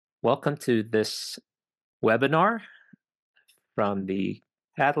Welcome to this webinar from the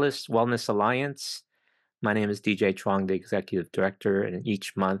Catalyst Wellness Alliance. My name is DJ Chuang, the Executive Director, and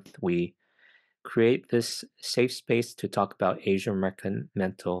each month we create this safe space to talk about Asian American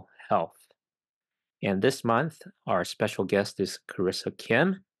mental health. And this month, our special guest is Charisa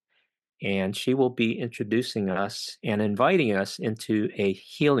Kim, and she will be introducing us and inviting us into a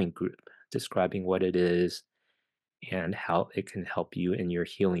healing group, describing what it is and how it can help you in your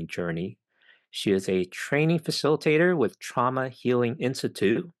healing journey. She is a training facilitator with Trauma Healing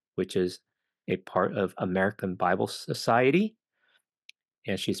Institute, which is a part of American Bible Society.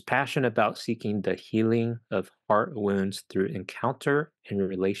 And she's passionate about seeking the healing of heart wounds through encounter and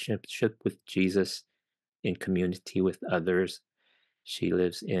relationship with Jesus in community with others. She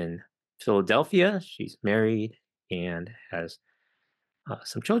lives in Philadelphia. She's married and has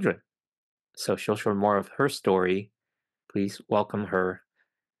some children. So she'll share more of her story. Please welcome her.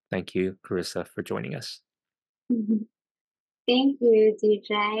 Thank you, Charisa, for joining us. Mhm. Thank you,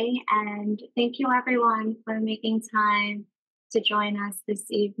 DJ, and thank you everyone for making time to join us this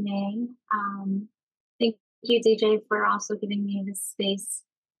evening. Thank you, DJ, for also giving me this space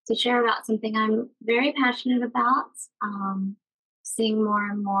to share about something I'm very passionate about. Seeing more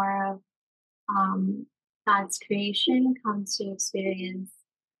and more of God's creation come to experience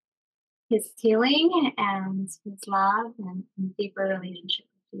His healing and His love and deeper relationship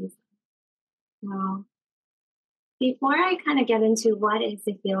with Jesus. So, before I kind of get into what is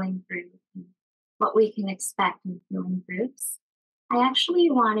a healing group and what we can expect in healing groups, I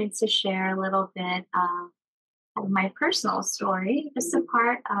actually wanted to share a little bit of my personal story, just a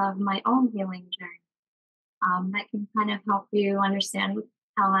part of my own healing journey that can kind of help you understand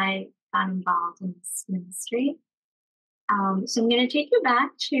how I got involved in this ministry. So I'm going to take you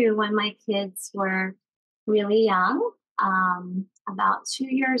back to when my kids were really young, about 2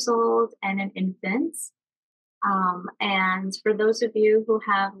 years old and an infant. And for those of you who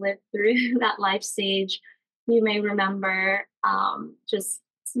have lived through that life stage, you may remember just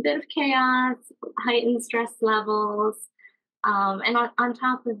a bit of chaos, heightened stress levels. And on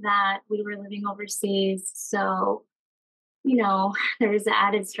top of that, we were living overseas. So, there's the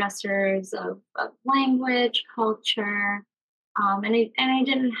added stressors of language, culture. And I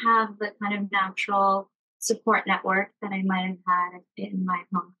didn't have the kind of natural support network that I might have had in my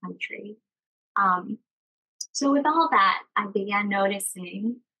home country. Um, so, with all that, I began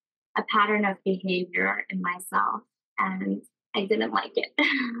noticing a pattern of behavior in myself, and I didn't like it.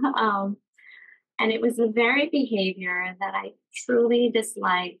 um, and it was the very behavior that I truly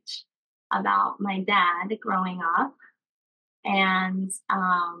disliked about my dad growing up. And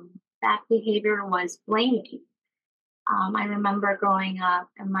that behavior was blaming. I remember growing up,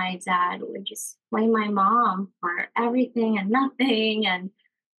 and my dad would just blame my mom for everything and nothing. And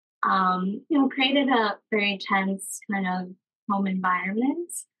created a very tense kind of home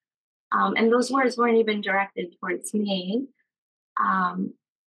environment. And those words weren't even directed towards me. Um,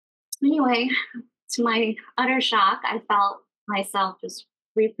 anyway, to my utter shock, I felt myself just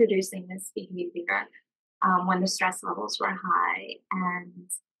reproducing this behavior when the stress levels were high. And,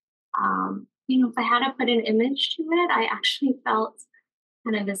 if I had to put an image to it, I actually felt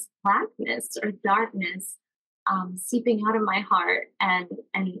kind of this blackness or darkness seeping out of my heart and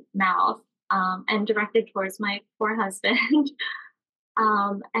mouth and directed towards my poor husband.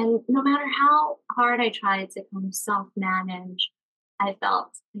 And no matter how hard I tried to kind of self manage, I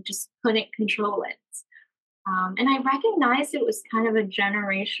felt I just couldn't control it. And I recognized it was kind of a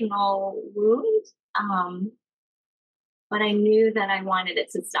generational wound, but I knew that I wanted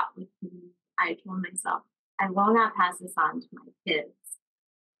it to stop with me. I told myself, I will not pass this on to my kids.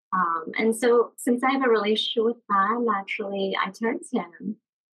 And so, since I have a relationship with God, naturally, I turned to Him,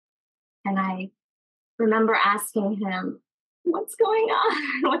 and I remember asking Him, "What's going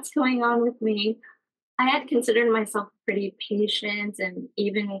on? What's going on with me?" I had considered myself a pretty patient and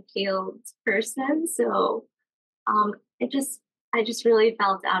even keeled person, so um, it just I just really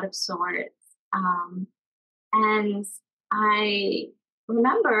felt out of sorts. And I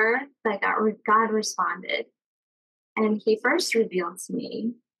remember that God responded, and He first revealed to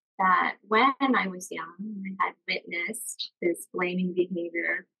me that when I was young, I had witnessed this blaming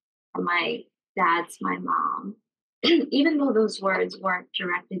behavior from my dad to my mom, even though those words weren't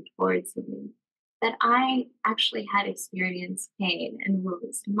directed towards me, that I actually had experienced pain and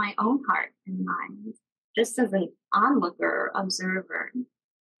wounds in my own heart and mind, just as an onlooker, observer.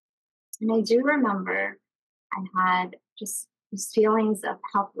 And I do remember I had just these feelings of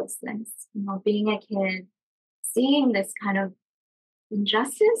helplessness, being a kid, seeing this kind of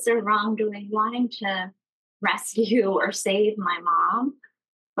injustice or wrongdoing, wanting to rescue or save my mom.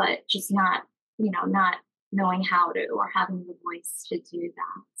 but just not knowing how to or having the voice to do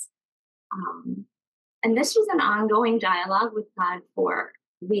that. Um, and this was an ongoing dialogue with God for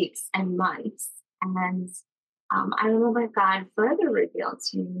weeks and months. And I remember God further revealed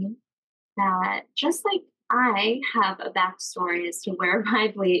to me that just like I have a backstory as to where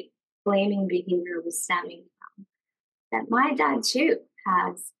my blaming behavior was stemming from, that my dad too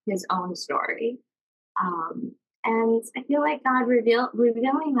has his own story. And I feel like God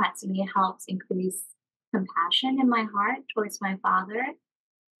revealing that to me helps increase compassion in my heart towards my father,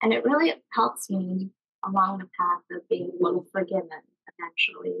 and it really helps me along the path of being forgiven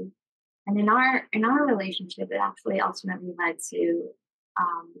eventually. And in our relationship, it actually ultimately led to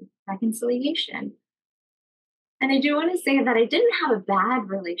reconciliation. And I do want to say that I didn't have a bad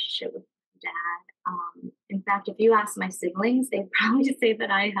relationship with my dad. In fact, if you ask my siblings, they'd probably say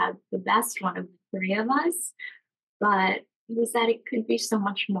that I had the best one of the three of us. But it was that it could be so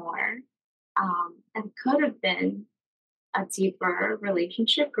much more. And could have been a deeper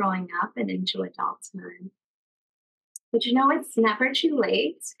relationship growing up and into adulthood. But it's never too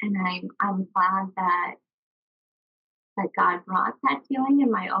late, and I'm glad that God brought that feeling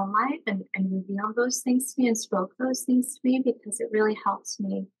in my own life and revealed those things to me and spoke those things to me because it really helps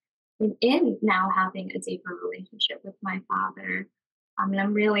me in now having a deeper relationship with my father. And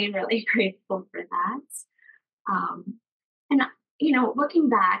I'm really, really grateful for that. Um, and looking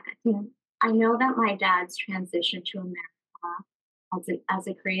back, I know that my dad's transition to America as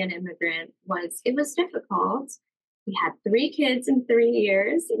a Korean immigrant was difficult. He had three kids in 3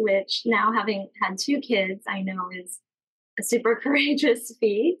 years, which now having had two kids, I know is a super courageous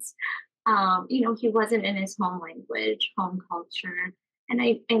feat. He wasn't in his home language, home culture,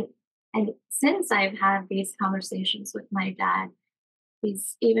 and since I've had these conversations with my dad,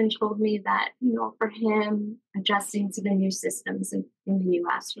 he's even told me that for him adjusting to the new systems in the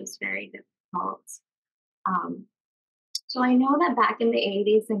U.S. was very difficult. Um, so I know that back in the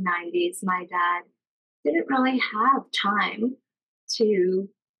 80s and 90s, my dad didn't really have time to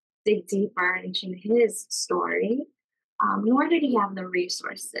dig deeper into his story, nor did he have the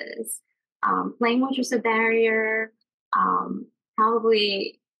resources. Language was a barrier,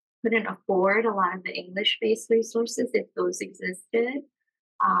 probably couldn't afford a lot of the English based resources if those existed.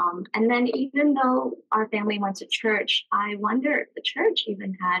 And then, even though our family went to church, I wonder if the church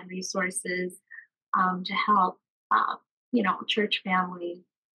even had resources to help, church family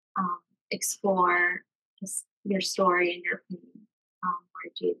um, explore just your story and your pain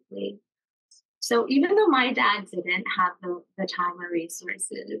more deeply. So even though my dad didn't have the time or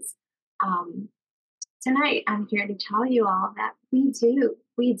resources, um, tonight I'm here to tell you all that we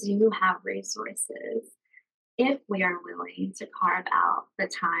do have resources if we are willing to carve out the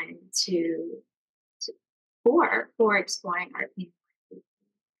time to for exploring our pain.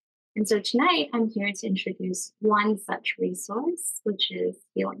 And so tonight I'm here to introduce one such resource, which is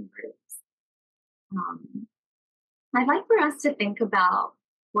healing groups. Um, I'd like for us to think about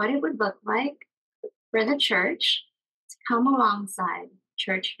what it would look like for the church to come alongside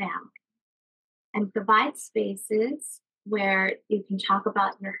church family and provide spaces where you can talk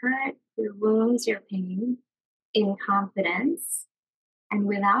about your hurt, your wounds, your pain in confidence and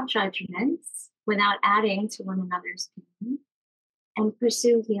without judgments, without adding to one another's pain, and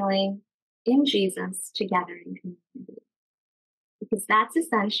pursue healing in Jesus together in community. Because that's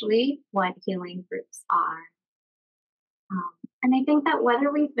essentially what healing groups are. And I think that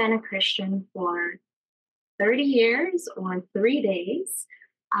whether we've been a Christian for 30 years or 3 days,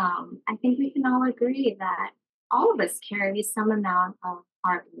 I think we can all agree that all of us carry some amount of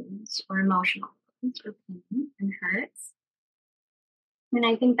heart wounds or emotional wounds or pain and hurts. And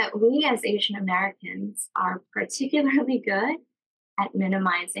I think that we as Asian Americans are particularly good at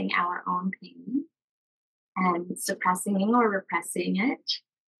minimizing our own pain and suppressing or repressing it.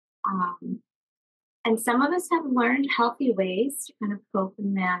 Um, and some of us have learned healthy ways to kind of cope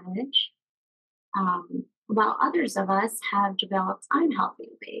and manage, while others of us have developed unhealthy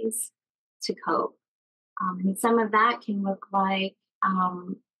ways to cope. And some of that can look like,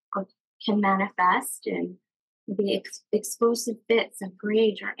 or can manifest in the explosive fits of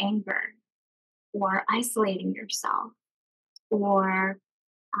rage or anger, or isolating yourself, or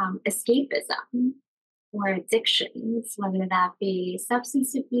escapism, or addictions, whether that be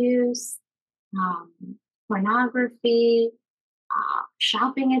substance abuse, um, pornography,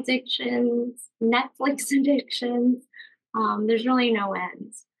 shopping addictions, Netflix addictions. There's really no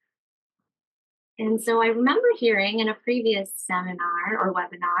end. And so I remember hearing in a previous seminar or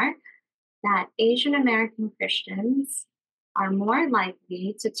webinar that Asian American Christians are more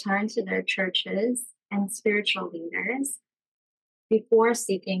likely to turn to their churches and spiritual leaders before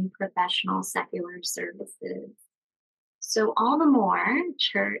seeking professional secular services. So, all the more,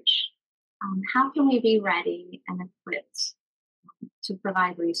 church, how can we be ready and equipped to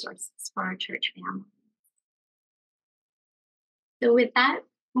provide resources for our church family? So, with that,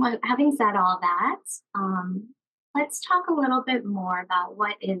 having said all that, let's talk a little bit more about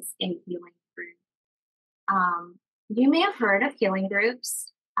what is a healing group. You may have heard of healing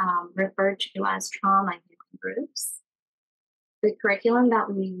groups, referred to as trauma healing groups. The curriculum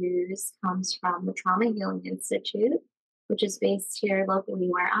that we use comes from the Trauma Healing Institute, which is based here locally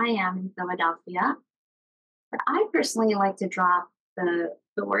where I am in Philadelphia. But I personally like to drop the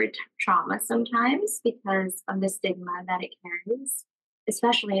word trauma sometimes because of the stigma that it carries,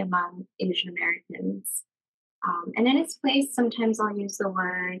 especially among Asian Americans. And in its place, sometimes I'll use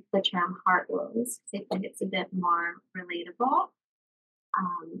the term heart wounds because I think it's a bit more relatable.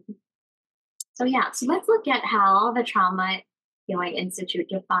 Um, so let's look at how the Trauma Healing Institute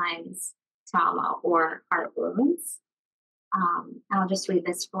defines trauma or heart wounds. I'll just read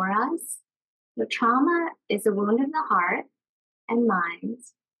this for us. So, trauma is a wound of the heart and mind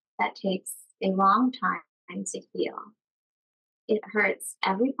that takes a long time to heal. It hurts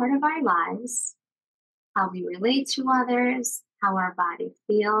every part of our lives, how we relate to others, how our body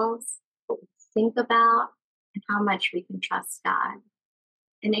feels, what we think about, and how much we can trust God.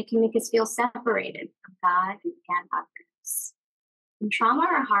 And it can make us feel separated from God and others. And trauma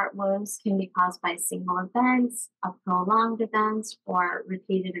or heart wounds can be caused by single events, a prolonged event, or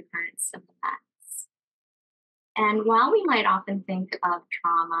repeated occurrence of events. And while we might often think of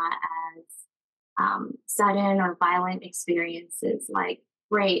trauma as sudden or violent experiences like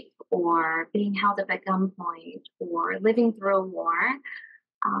rape or being held up at gunpoint or living through a war,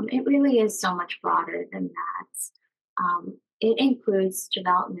 it really is so much broader than that. It includes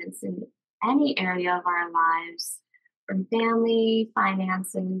developments in any area of our lives, from family,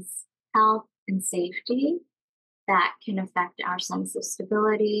 finances, health, and safety that can affect our sense of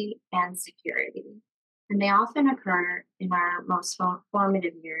stability and security. And they often occur in our most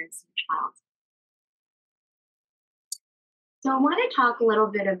formative years of childhood. So I want to talk a little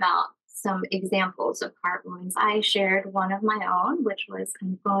bit about some examples of heart wounds. I shared one of my own, which was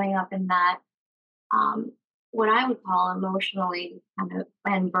kind of growing up in that um, what I would call emotionally kind of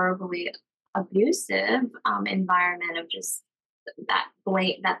and verbally abusive environment of just that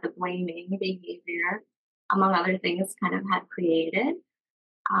the blaming behavior, among other things, kind of had created.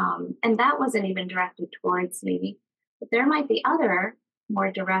 And that wasn't even directed towards me. But there might be other more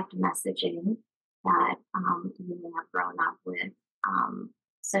direct messaging that you may have grown up with,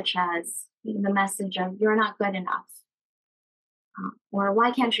 such as the message of "you're not good enough," or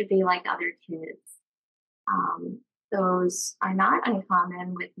 "why can't you be like other kids?" Um, those are not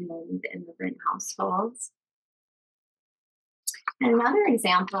uncommon within the immigrant households. And another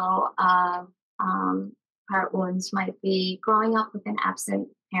example of heart wounds might be growing up with an absent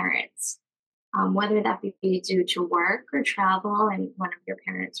parent, whether that be due to work or travel and one of your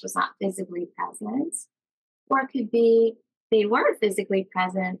parents was not physically present, or it could be they were physically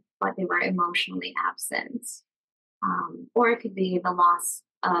present, but they were emotionally absent. Or it could be the loss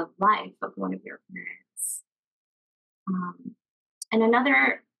of life of one of your parents. Um, and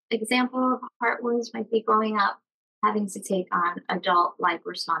another example of heart wounds might be growing up having to take on adult like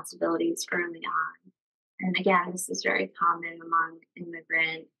responsibilities early on. And again, this is very common among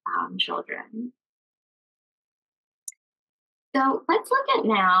immigrant children. So let's look at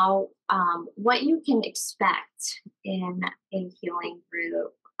now what you can expect in a healing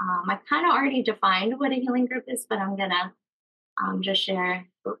group. I kind of already defined what a healing group is, but I'm going to just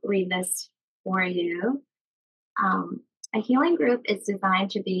read this for you. A healing group is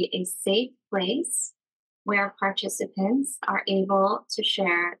designed to be a safe place where participants are able to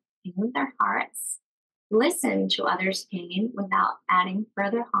share in their hearts, listen to others' pain without adding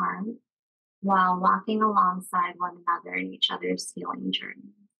further harm, while walking alongside one another in each other's healing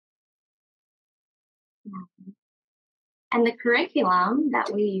journey. Yeah. And the curriculum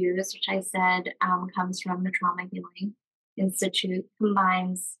that we use, which I said comes from the Trauma Healing Institute,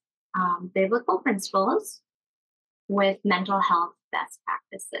 combines biblical principles with mental health best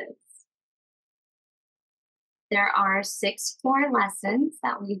practices. There are 6 core lessons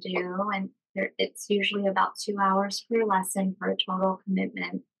that we do, and it's usually about 2 hours per lesson for a total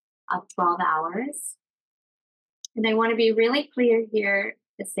commitment of 12 hours. And I want to be really clear here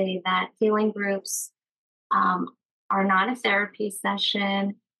to say that healing groups are not a therapy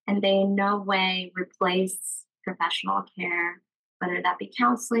session, and they in no way replace professional care, whether that be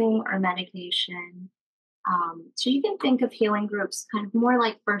counseling or medication. So you can think of healing groups kind of more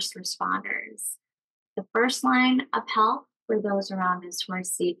like first responders. The first line of help for those around us who are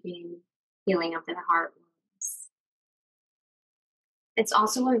seeking healing of their heart wounds. It's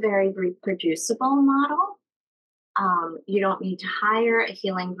also a very reproducible model. You don't need to hire a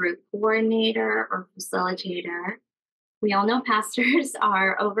healing group coordinator or facilitator. We all know pastors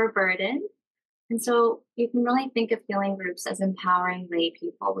are overburdened. And so you can really think of healing groups as empowering lay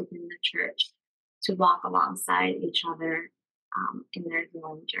people within the church to walk alongside each other in their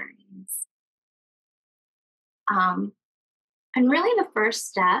healing journeys. Um, and really, the first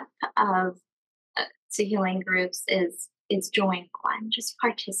step of to healing groups is joining one, just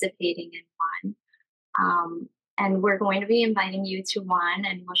participating in one. Um, and we're going to be inviting you to one,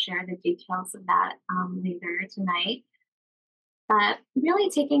 and we'll share the details of that later tonight. But really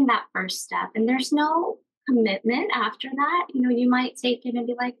taking that first step, and there's no commitment after that. You know, you might take it and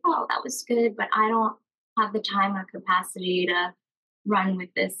be like, oh, that was good, but I don't have the time or capacity to run with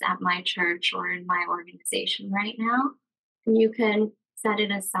this at my church or in my organization right now. And you can set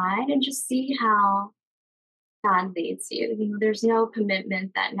it aside and just see how God leads you. You know, there's no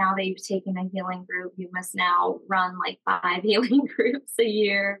commitment that now that you've taken a healing group, you must now run like 5 healing groups a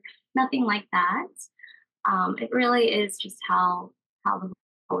year. Nothing like that. It really is just how the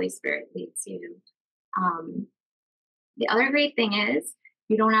Holy Spirit leads you. Um, the other great thing is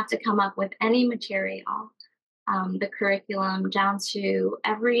you don't have to come up with any material. The curriculum down to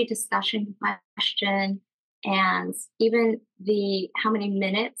every discussion question and even the how many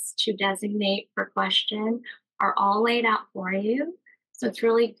minutes to designate per question are all laid out for you. So it's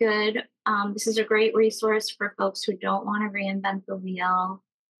really good. This is a great resource for folks who don't want to reinvent the wheel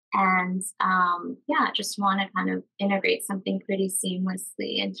and yeah, just want to kind of integrate something pretty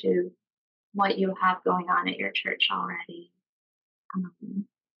seamlessly into what you have going on at your church already. Um,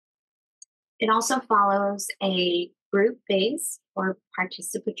 it also follows a group based or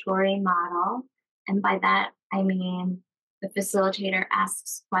participatory model. And by that, I mean the facilitator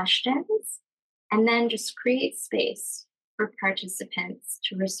asks questions and then just creates space for participants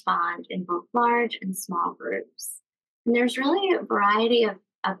to respond in both large and small groups. And there's really a variety of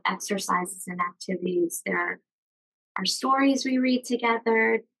exercises and activities. There are stories we read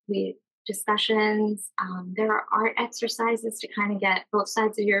together, we discussions. There are art exercises to kind of get both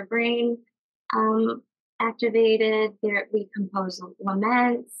sides of your brain um, activated. There we compose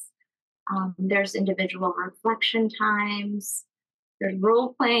laments. There's individual reflection times. There's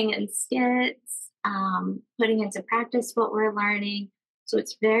role playing and skits, putting into practice what we're learning. So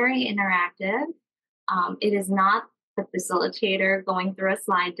it's very interactive. It is not the facilitator going through a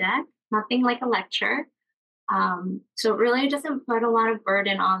slide deck, nothing like a lecture. So it really doesn't put a lot of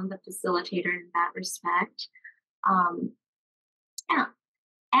burden on the facilitator in that respect. Um, yeah,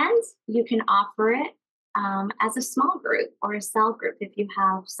 and you can offer it as a small group or a cell group if you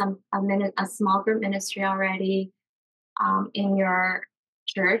have a small group ministry already in your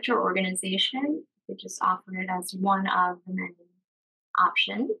church or organization. You just offer it as one of the many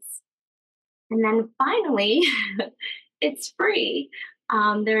options. And then finally, it's free.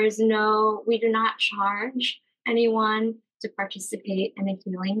 We do not charge anyone to participate in a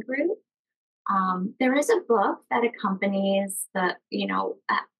healing group. There is a book that accompanies the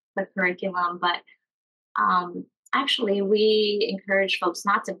curriculum, but actually we encourage folks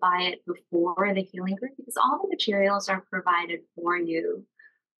not to buy it before the healing group because all the materials are provided for you.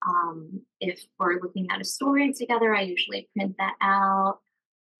 If we're looking at a story together, I usually print that out.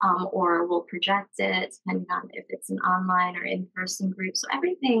 Or we'll project it depending on if it's an online or in-person group. So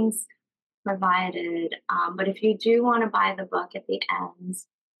everything's provided. But if you do want to buy the book at the end,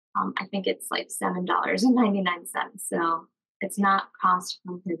 I think it's like $7.99. So it's not cost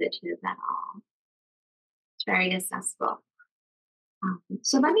prohibitive at all. It's very accessible.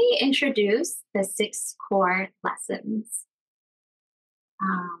 So let me introduce the 6 core lessons.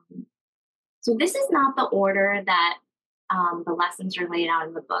 So this is not the order that the lessons are laid out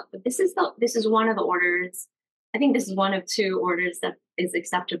in the book, but this is one of the orders. I think this is one of 2 orders that is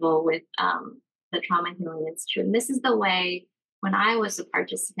acceptable with the Trauma Healing Institute. And this is the way when I was a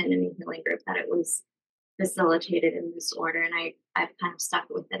participant in the healing group that it was facilitated in this order, and I've kind of stuck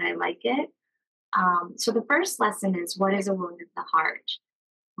with it. I like it. So the first lesson is what is a wound of the heart?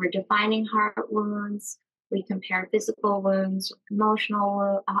 We're defining heart wounds. We compare physical wounds,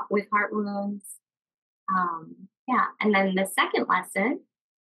 emotional with heart wounds. Yeah, and then the second lesson,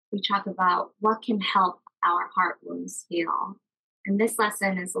 we talk about what can help our heart wounds heal. And this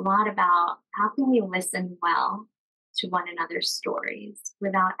lesson is a lot about how can we listen well to one another's stories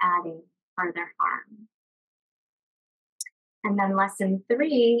without adding further harm. And then lesson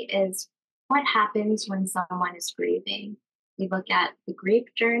 3 is what happens when someone is grieving. We look at the grief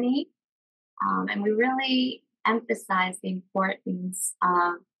journey, and we really emphasize the importance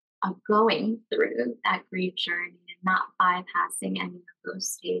of going through that grief journey and not bypassing any of those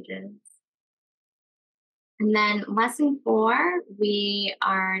stages. And then lesson four, we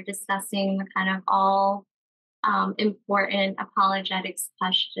are discussing the kind of all important apologetics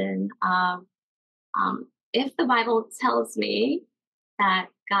question of if the Bible tells me that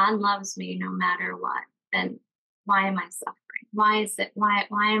God loves me no matter what, then why am I suffering? Why is it? Why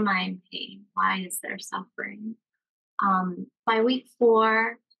am I in pain? Why is there suffering? By week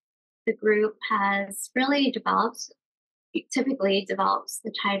four, the group has really developed, typically develops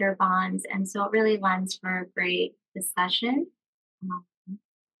the tighter bonds, and so it really lends for a great discussion. Um,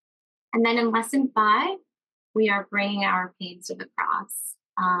 and then in lesson five, we are bringing our pain to the cross.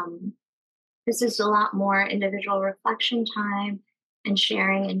 This is a lot more individual reflection time and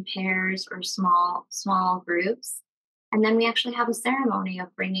sharing in pairs or small groups. And then we actually have a ceremony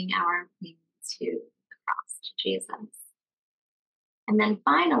of bringing our pain to the cross, to Jesus. And then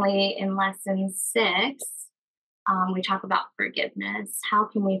finally, in lesson six, we talk about forgiveness. How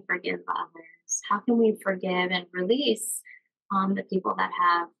can we forgive others? How can we forgive and release the people that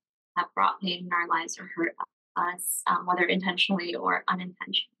have brought pain in our lives or hurt us, whether intentionally or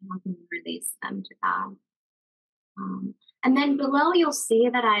unintentionally? How can we release them to God? And then below, you'll see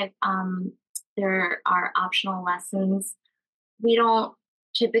that there are optional lessons. We don't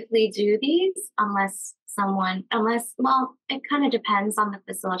typically do these well, it kind of depends on the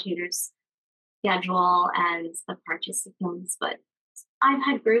facilitator's schedule and the participants. But I've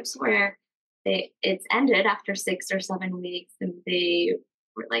had groups where it's ended after 6 or 7 weeks, and they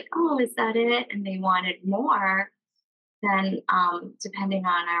were like, "Oh, is that it?" And they wanted more. Then, depending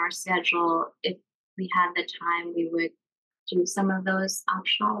on our schedule, if we had the time, we would do some of those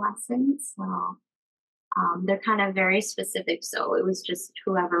optional lessons. So they're kind of very specific. So it was just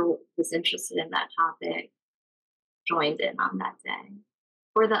whoever was interested in that topic joined in on that day.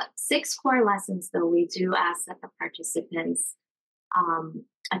 For the 6 core lessons, though, we do ask that the participants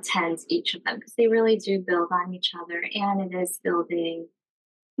attend each of them because they really do build on each other, and it is building.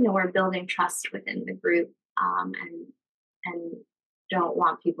 We're building trust within the group, and don't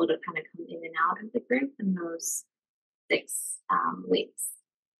want people to kind of come in and out of the group in those 6 weeks.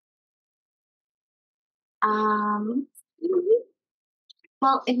 Um,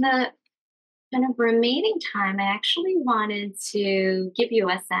 well, in the kind of remaining time, I actually wanted to give you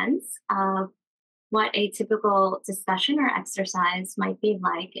a sense of what a typical discussion or exercise might be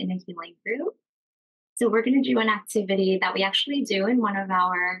like in a healing group. So, we're going to do an activity that we actually do in one of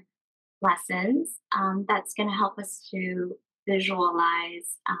our lessons that's going to help us to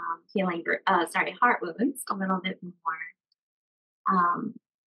visualize heart wounds a little bit more. Um,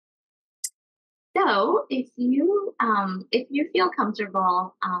 so, if you feel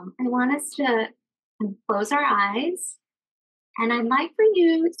comfortable, I want us to kind of close our eyes, and I'd like for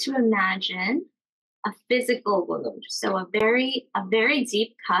you to imagine a physical wound, so a very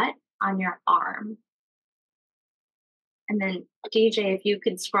deep cut on your arm. And then DJ, if you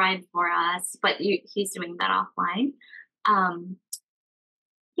could scribe for us, but he's doing that offline. Um,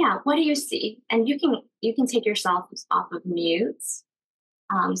 yeah, what do you see? And you can take yourself off of mute.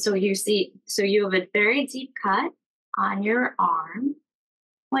 So you have a very deep cut on your arm.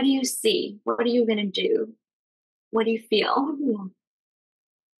 What do you see? What are you gonna do? What do you feel?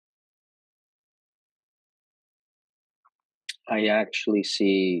 I actually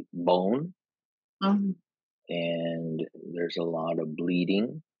see bone Mhm, and there's a lot of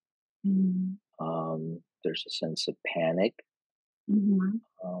bleeding. mhm, There's a sense of panic, mhm.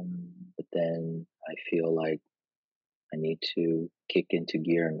 but then I feel like I need to kick into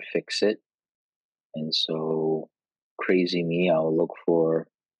gear and fix it. And so, crazy me, I'll look for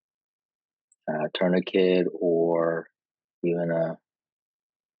a tourniquet or even a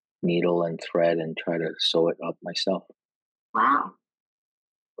needle and thread and try to sew it up myself. Wow.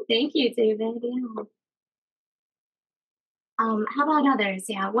 Thank you, David. Yeah. How about others?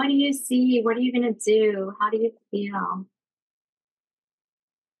 Yeah. What do you see? What are you gonna do? How do you feel?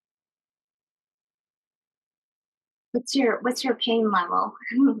 What's your pain level?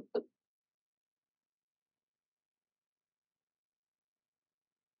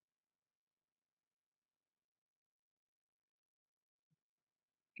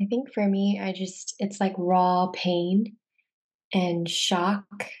 I think for me, it's like raw pain and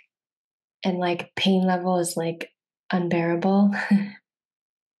shock, and like pain level is like unbearable.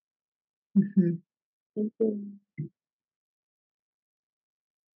 Mhm. Mhm.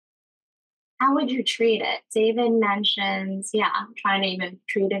 How would you treat it? David mentions, yeah, trying to even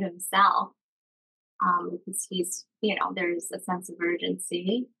treat it himself, because there's a sense of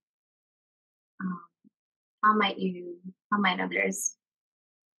urgency. Um, how might others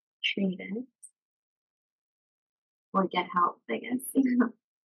treat it or get help, I guess?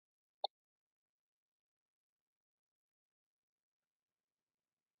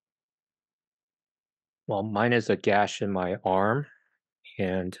 Well, mine is a gash in my arm,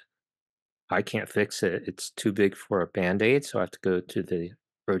 and I can't fix it. It's too big for a Band-Aid, so I have to go to the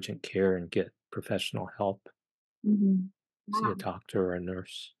urgent care and get professional help, Hmm. see a Yeah, doctor or a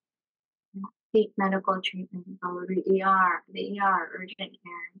nurse. yeah. Seek medical treatment, go to the ER, urgent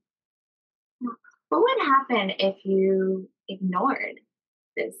care. Yeah. What would happen if you ignored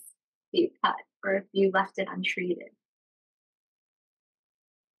this deep cut or if you left it untreated?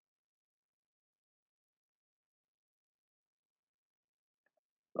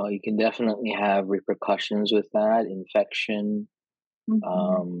 You can definitely have repercussions with that infection.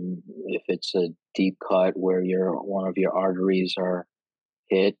 Hmm. If it's a deep cut where one of your arteries are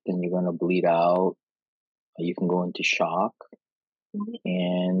hit, then you're going to bleed out. You can go into shock, Right.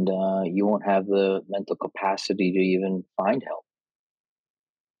 and you won't have the mental capacity to even find help.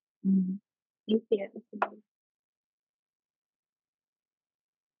 Mhm. Thank you.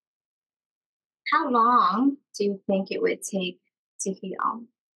 How long do you think it would take to heal?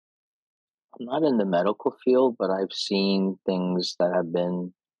 I'm not in the medical field, but I've seen things that have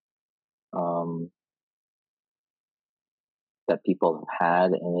been um, that people have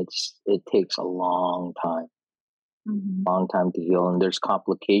had, and it takes a Hmm. long time to heal, and there's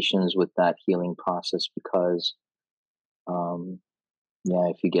complications with that healing process because, um, yeah,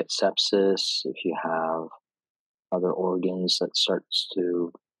 if you get sepsis, if you have other organs that starts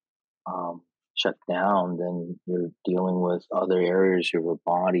to um, shut down, then you're dealing with other areas of your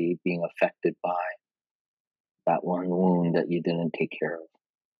body being affected by that one wound that you didn't take care of.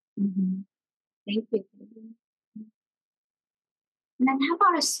 Hmm. Thank you. And then how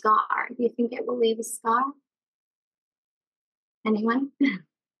about a scar? Do you think it will leave a scar? Anyone?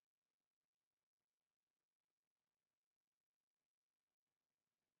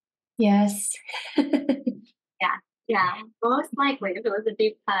 Yes. Yeah, yeah. Most likely, if it was a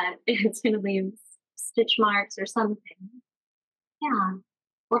deep cut, it's going to leave stitch marks or something. Yeah.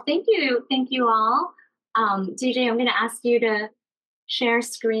 Well, thank you all. DJ, I'm going to ask you to share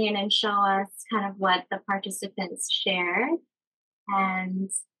screen and show us kind of what the participants shared. And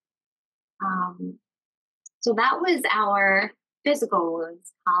um, so that was our physical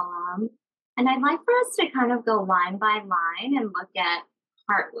wounds column. And I'd like for us to kind of go line by line and look at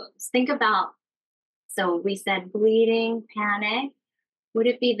heart wounds. Think about, so we said bleeding, panic. Would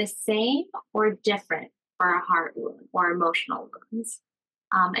it be the same or different for a heart wound or emotional wounds?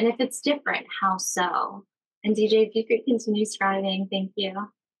 And if it's different, how so? And DJ, if you could continue scribing, thank you.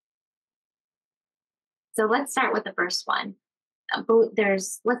 So let's start with the first one.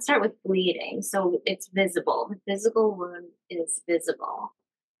 Let's start with bleeding. So it's visible. The physical wound is visible.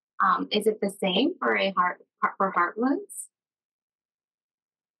 Is it the same for for heart wounds?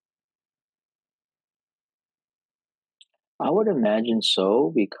 I would imagine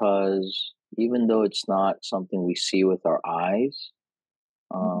so because even though it's not something we see with our eyes,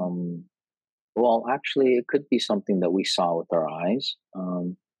 Mhm. um, well, actually, it could be something that we saw with our eyes.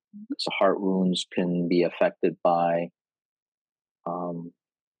 So heart wounds can be affected by um,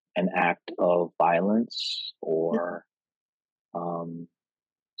 an act of violence or um,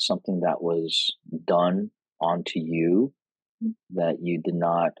 something that was done onto you that you did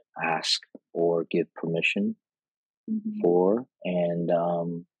not ask or give permission Mhm. for. And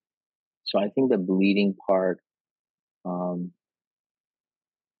so I think the bleeding part, um,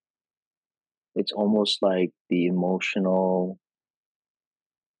 it's almost like the emotional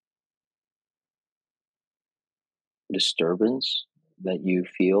disturbance that you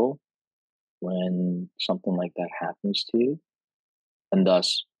feel when something like that happens to you, and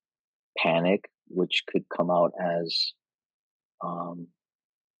thus panic, which could come out as um,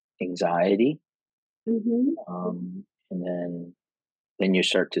 anxiety, Mhm. and then you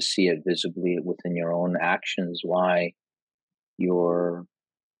start to see it visibly within your own actions why you're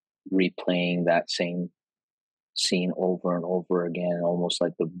replaying that same scene over and over again, almost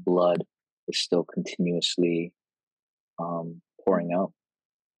like the blood is still continuously pouring out.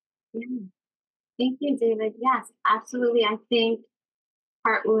 Yeah. Thank you, David. Yes, absolutely. I think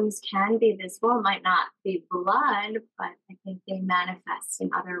heart wounds can be visible. It might not be blood, but I think they manifest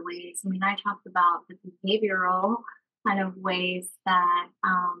in other ways. I mean, I talked about the behavioral kind of ways that,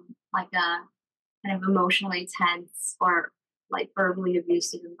 like a kind of emotionally tense or like verbally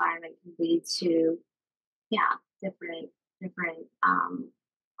abusive environment can lead to, yeah, different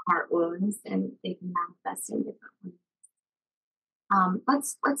heart wounds, and they can manifest in different ways.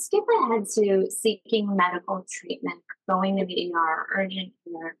 Let's skip ahead to seeking medical treatment, going to the ER, urgent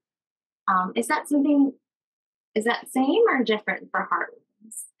care. Is that something? Is that same or different for heart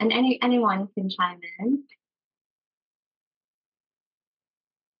rhythms? And anyone can chime in.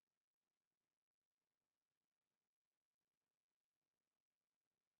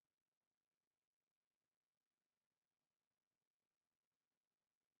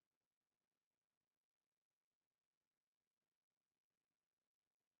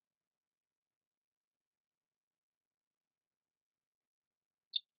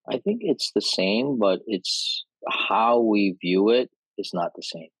 I think it's the same, but it's how we view it is not the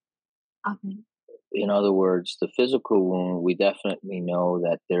same. Okay. In other words, the physical wound, we definitely know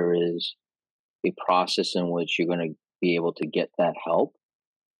that there is a process in which you're going to be able to get that help.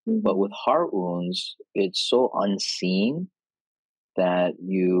 But with Hmm. heart wounds, it's so unseen that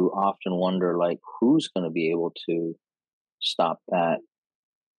you often wonder, like, who's going to be able to stop that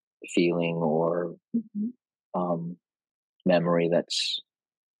feeling or Hmm. um, memory that's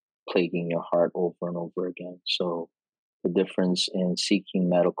plaguing your heart over and over again. So the difference in seeking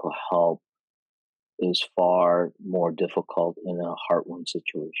medical help is far more difficult in a heart wound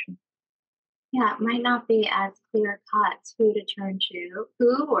situation. Yeah, it might not be as clear cut who to turn to,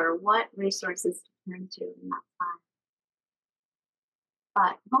 who or what resources to turn to in that time.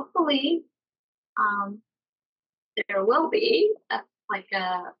 But hopefully, um, there will be like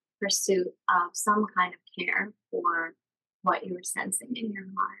a pursuit of some kind of care for what you were sensing in your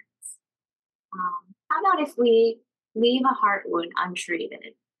heart. How about if we leave a heart wound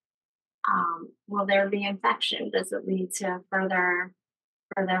untreated? Will there be infection? Does it lead to further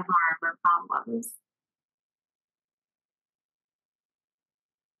harm or problems?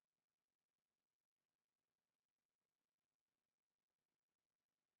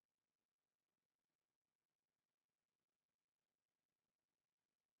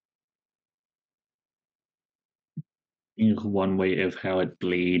 Think one way of how it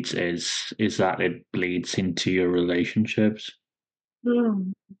bleeds is that it bleeds into your relationships.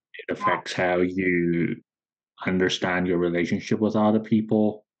 Hmm. It Yeah. affects how you understand your relationship with other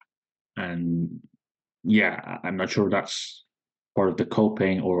people. And yeah, I'm not sure that's part of the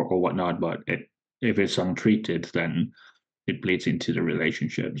coping or whatnot, but if it's untreated, then it bleeds into the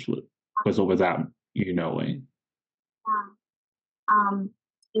relationships with or without you knowing. Yeah.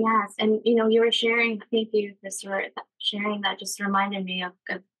 Yes, and you were sharing. Thank you for sharing that. Just reminded me of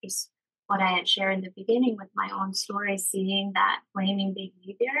just what I had shared in the beginning with my own story, seeing that flaming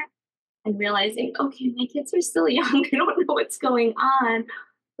behavior and realizing, okay, my kids are still young. They don't know what's going on.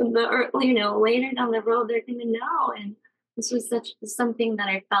 Later down the road, they're going to know. And this was such something that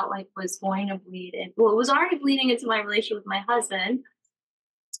I felt like was going to bleed in. Well, it was already bleeding into my relationship with my husband,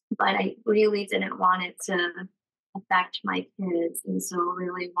 but I really didn't want it to affect my kids, and so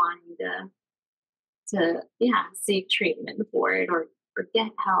really wanting to yeah seek treatment for it or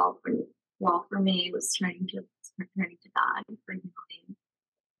get help. And well, for me, it was turning to God for healing.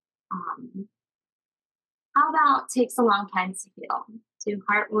 Um, how about takes a long time to heal? Do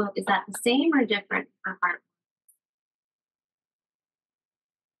heart wound is that the same or different for heart?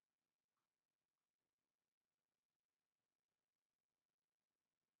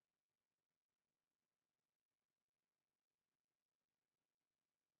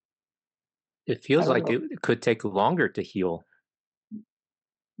 It I feels don't like know. it could take longer to heal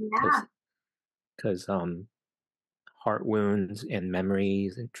because Yeah. heart wounds and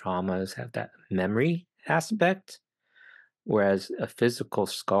memories and traumas have that memory aspect, whereas a physical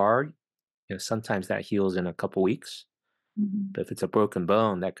scar, sometimes that heals in a couple weeks. Mhm. But if it's a broken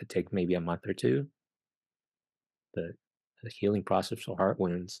bone, that could take maybe a month or two. The healing process for heart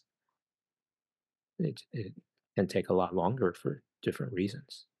wounds, it can take a lot longer for different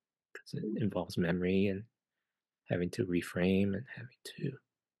reasons because it involves memory and having to reframe and having to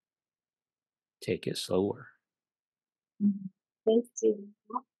take it slower. Mhm. Thanks to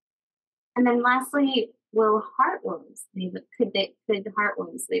and then lastly, will heart wounds could the heart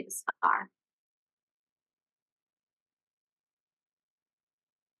wounds leave a scar?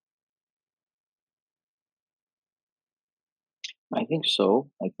 I think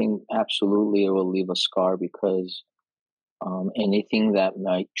so. I think absolutely it will leave a scar because anything that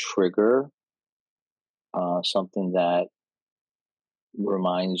might trigger something that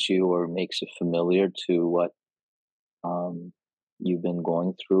reminds you or makes it familiar to what um, you've been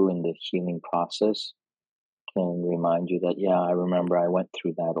going through in the healing process can remind you that, yeah, I remember I went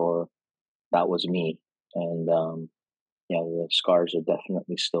through that or that was me. And yeah, the scars are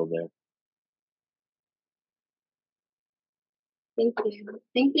definitely still there. Thank you.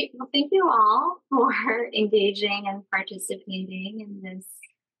 Thank you. Well, thank you all for engaging and participating in this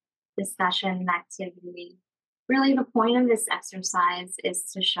discussion and activity. Really, the point of this exercise is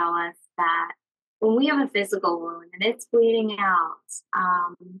to show us that when we have a physical wound and it's bleeding out,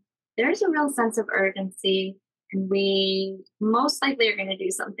 there's a real sense of urgency, and we most likely are going to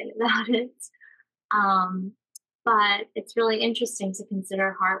do something about it. Um, but it's really interesting to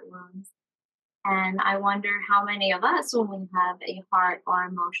consider heart wounds. And I wonder how many of us, when we have a heart or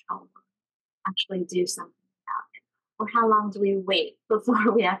emotional wound, actually do something about it. Or how long do we wait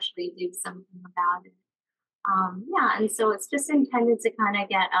before we actually do something about it? Yeah, and so it's just intended to kind of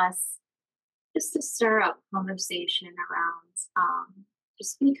get us just to stir up conversation around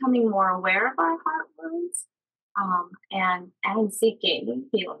just becoming more aware of our heart wounds and seeking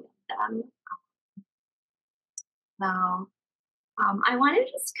healing of them. So I want to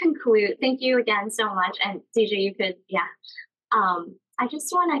just conclude. Thank you again so much, and DJ, you could, yeah. I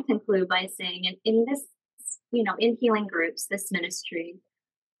just want to conclude by saying, in this, in healing groups, this ministry,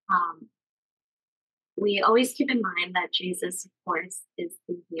 um, we always keep in mind that Jesus, of course, is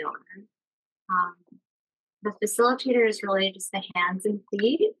the healer. Um, the facilitator is really just the hands and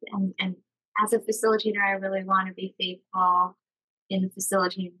feet. And as a facilitator, I really want to be faithful in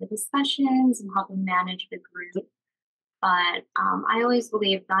facilitating the discussions and helping manage the group. But I always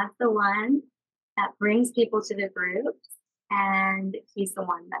believe God's the one that brings people to the group, and He's the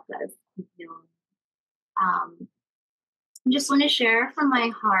one that does the healing. I just want to share from my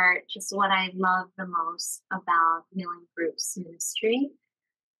heart just what I love the most about healing groups ministry,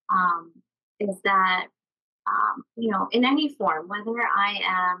 um, is that in any form, whether I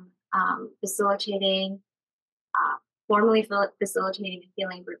am facilitating, uh, formally facilitating a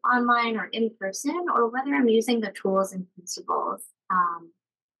healing group online or in person, or whether I'm using the tools and principles,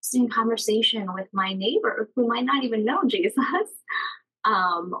 just in conversation with my neighbor who might not even know Jesus,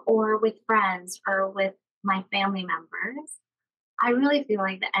 or with friends or with my family members. I really feel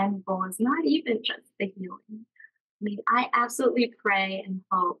like the end goal is not even just the healing. I mean, I absolutely pray and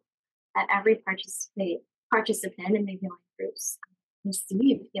hope that every participant in the healing groups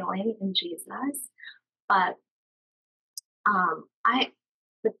receive healing in Jesus. But I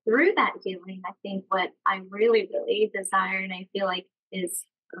but through that healing, I think what I really, really desire, and I feel like is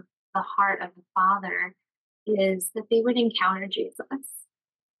the heart of the Father, is that they would encounter Jesus.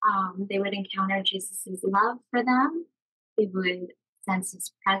 They would encounter Jesus' love for them. They would sense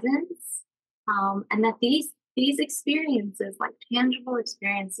His presence, and that these experiences, like tangible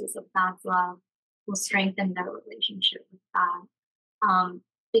experiences of God's love, will strengthen their relationship with God.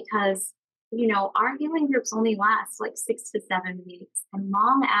 Because our healing groups only last like 6 to 7 weeks, and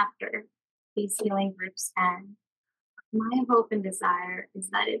long after these healing groups end, my hope and desire is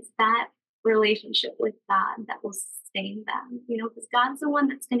that it's that relationship with God that will sustain them, because God's the one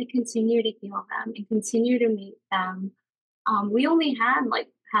that's going to continue to heal them and continue to meet them. We only have like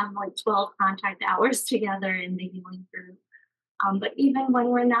 12 contact hours together in the healing group. But even when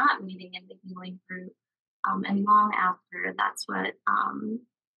we're not meeting in the healing group, and long after, that's what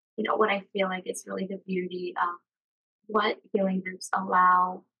I feel like is really the beauty of what healing groups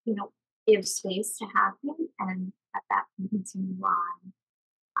allow, give space to happen, and that can continue on.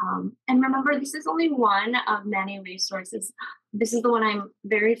 And remember, this is only one of many resources. This is the one I'm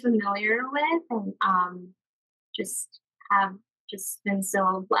very familiar with, and just have just been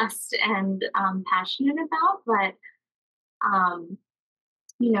so blessed and passionate about. But I'm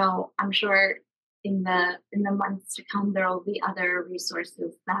sure in the months to come there will be other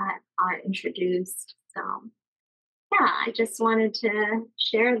resources that are introduced. So yeah, I just wanted to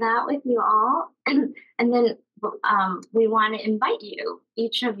share that with you all. And then we want to invite you,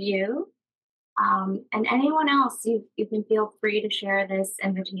 each of you, and anyone else, you can feel free to share this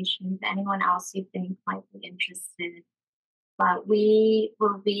invitation to anyone else you think might be interested. But we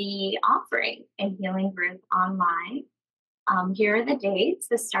will be offering a healing group online. Here are the dates.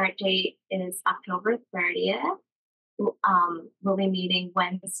 The start date is October 30th. We'll be meeting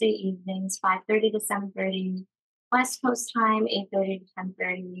Wednesday evenings, 5:30 to 7:30, West Coast time, 8:30 to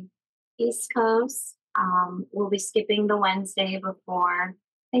 10:30, East Coast. We'll be skipping the Wednesday before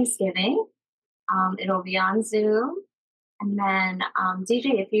Thanksgiving. It'll be on Zoom. And then,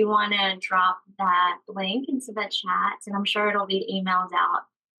 DJ, if you want to drop that link into the chat, and I'm sure it'll be emailed out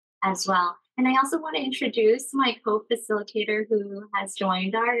as well. And I also want to introduce my co-facilitator who has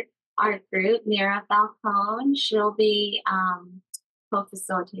joined our group, Mira Falcone. She'll be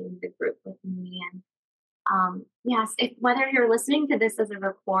co-facilitating the group with me. And yes, whether you're listening to this as a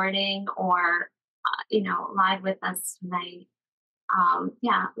recording or live with us tonight,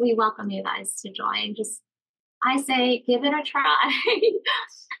 yeah, we welcome you guys to join. Just I say give it a try.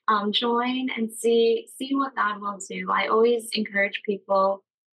 Join and see what God will do. I always encourage people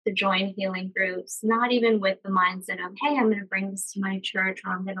to join healing groups, not even with the mindset of, hey, I'm going to bring this to my church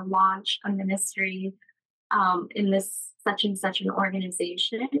or I'm going to launch a ministry in this such and such an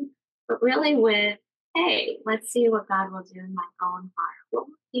organization, but really with, hey, let's see what God will do in my own heart. What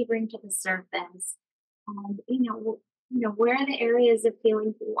will He bring to the surface? And where are the areas of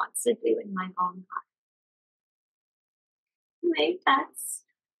healing He wants to do in my own heart? Anyway, that's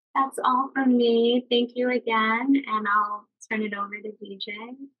all from me. Thank you again, and I'll turn it over to DJ.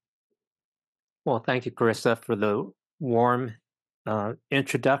 Well, thank you, Carissa, for the warm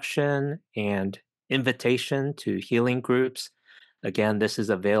introduction and invitation to healing groups. Again, this is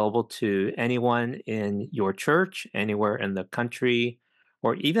available to anyone in your church, anywhere in the country,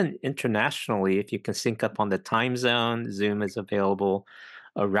 or even internationally. If you can sync up on the time zone, Zoom is available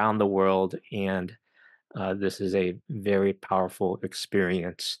around the world. And this is a very powerful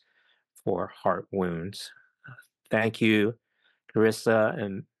experience for heart wounds. Thank you, Carissa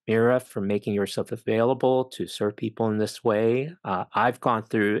and Mira, for making yourself available to serve people in this way. I've gone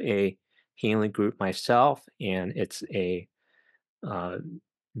through a healing group myself, and it's a uh,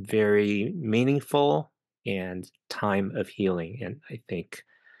 very meaningful and time of healing. And I think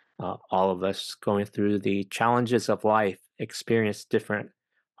all of us going through the challenges of life experience different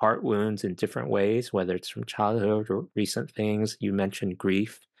heart wounds in different ways, whether it's from childhood or recent things. You mentioned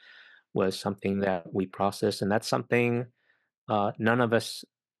grief was something that we process, and that's something none of us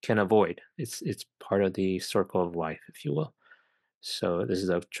can avoid. It's part of the circle of life, if you will. So this is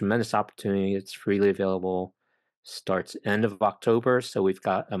a tremendous opportunity. It's freely available. Starts end of October, so we've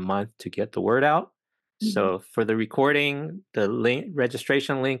got a month to get the word out. So for the recording, the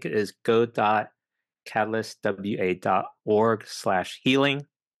registration link is go.catalystwa.org/healing.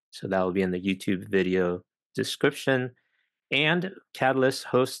 So that will be in the YouTube video description. And Catalyst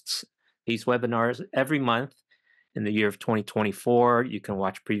hosts these webinars every month in the year of 2024. You can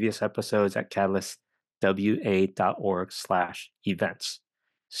watch previous episodes at catalystwa.org/events.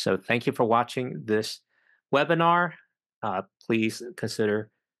 So thank you for watching this webinar. Please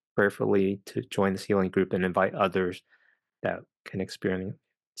consider prayerfully to join this healing group and invite others that can experience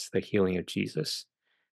the healing of Jesus.